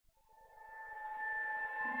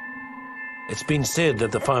It's been said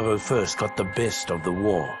that the 501st got the best of the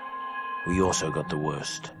war. We also got the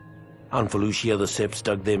worst. On Felucia, the Seps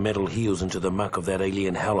dug their metal heels into the muck of that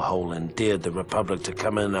alien hellhole and dared the Republic to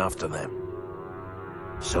come in after them.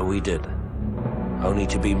 So we did. Only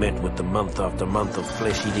to be met with the month after month of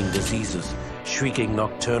flesh-eating diseases, shrieking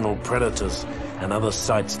nocturnal predators, and other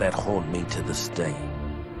sights that haunt me to this day.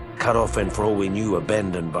 Cut off and for all we knew,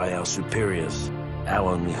 abandoned by our superiors. Our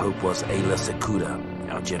only hope was Ayla Secura,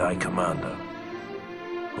 our Jedi commander.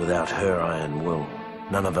 Without her iron will,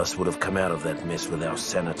 none of us would have come out of that mess with our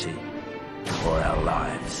sanity or our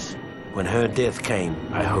lives. When her death came,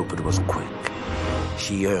 I hope it was quick.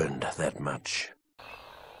 She earned that much.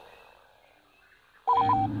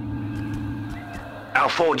 Our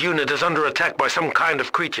forward unit is under attack by some kind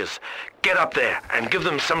of creatures. Get up there and give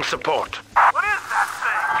them some support. What is that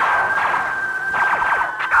thing?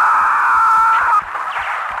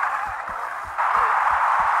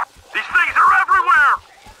 These things are everywhere!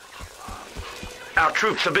 Our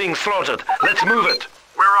troops are being slaughtered. Let's move it.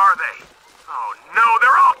 Where are they? Oh no,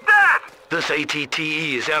 they're all dead! This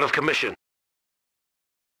ATTE is out of commission.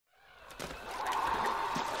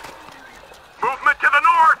 Movement to the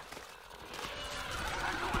north!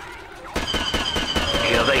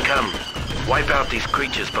 Here they come. Wipe out these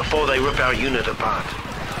creatures before they rip our unit apart.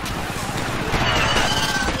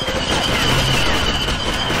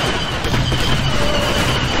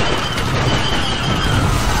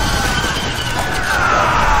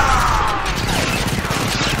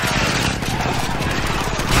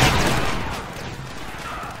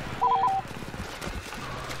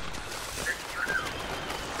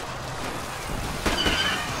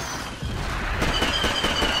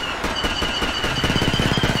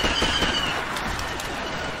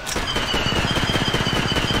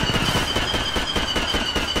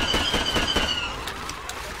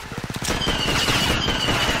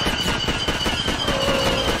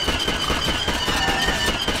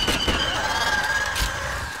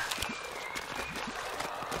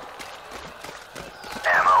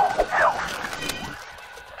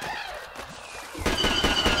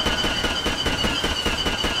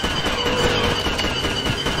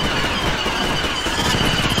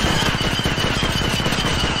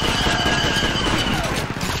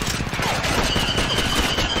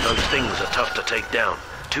 Take down.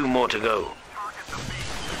 2 more to go.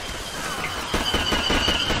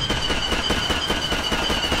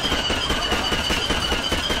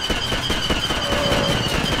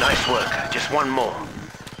 Nice work. Just 1 more.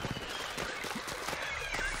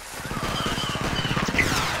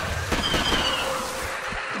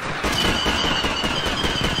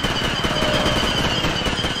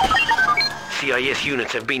 CIS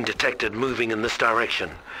units have been detected moving in this direction.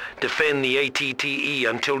 Defend the ATTE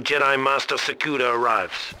until Jedi Master Secura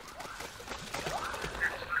arrives.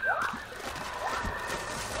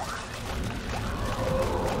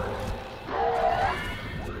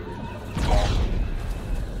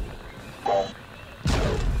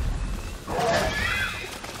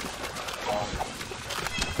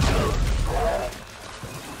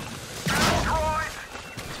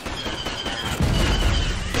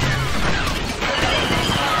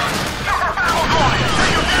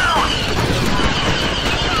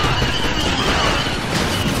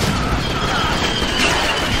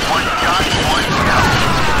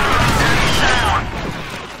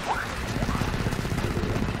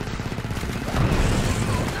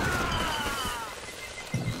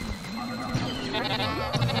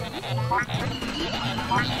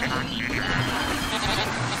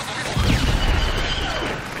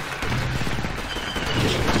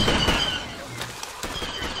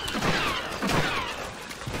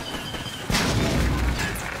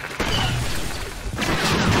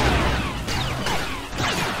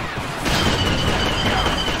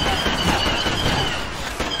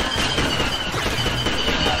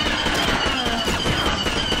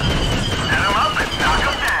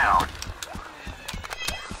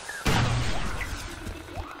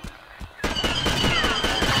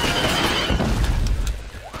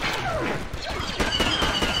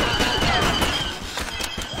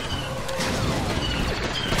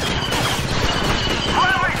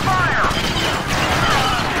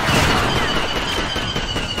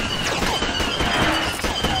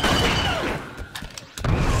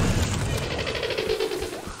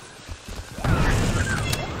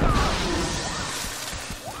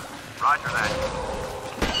 Roger that.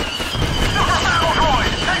 Super battle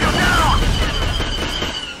droid! Take him down!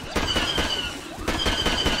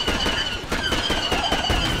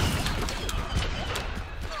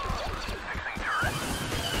 Fixing turret.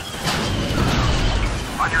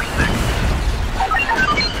 On your 6.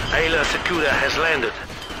 Ayla Secura has landed.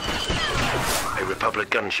 A Republic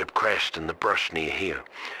gunship crashed in the brush near here.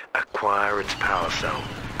 Acquire its power cell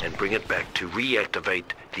and bring it back to reactivate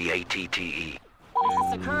the ATTE.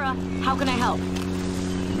 Sakura, how can I help?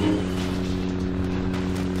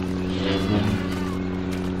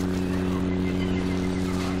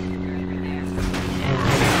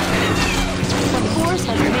 The Force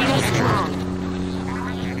has made us strong.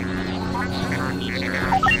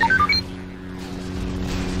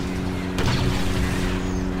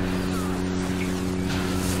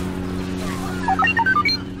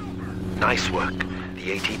 Nice work.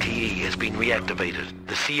 The ATTE has been reactivated.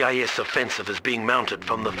 The CIS offensive is being mounted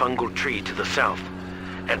from the fungal tree to the south.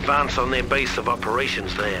 Advance on their base of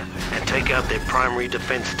operations there and take out their primary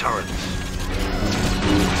defense turrets.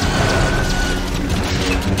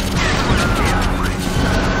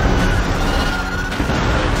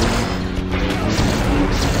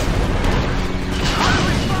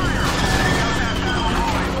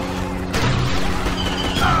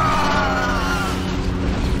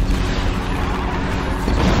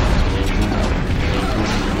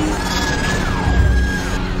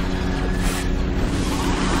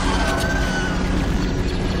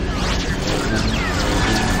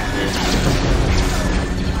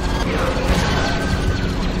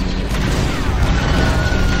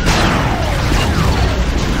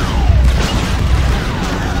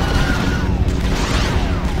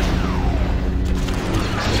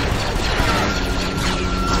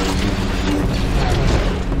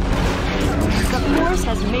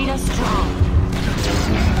 Has made us strong.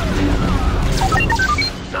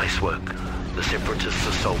 Nice work. The Separatists'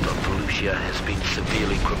 assault on Felucia has been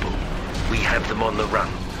severely crippled. We have them on the run.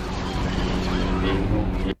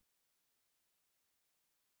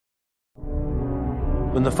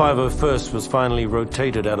 When the 501st was finally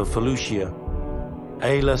rotated out of Felucia,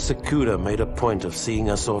 Ayla Sakura made a point of seeing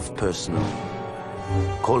us off personally,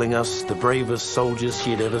 calling us the bravest soldiers she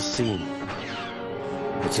had ever seen.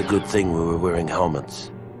 It's a good thing we were wearing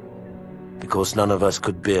helmets, because none of us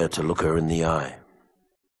could bear to look her in the eye.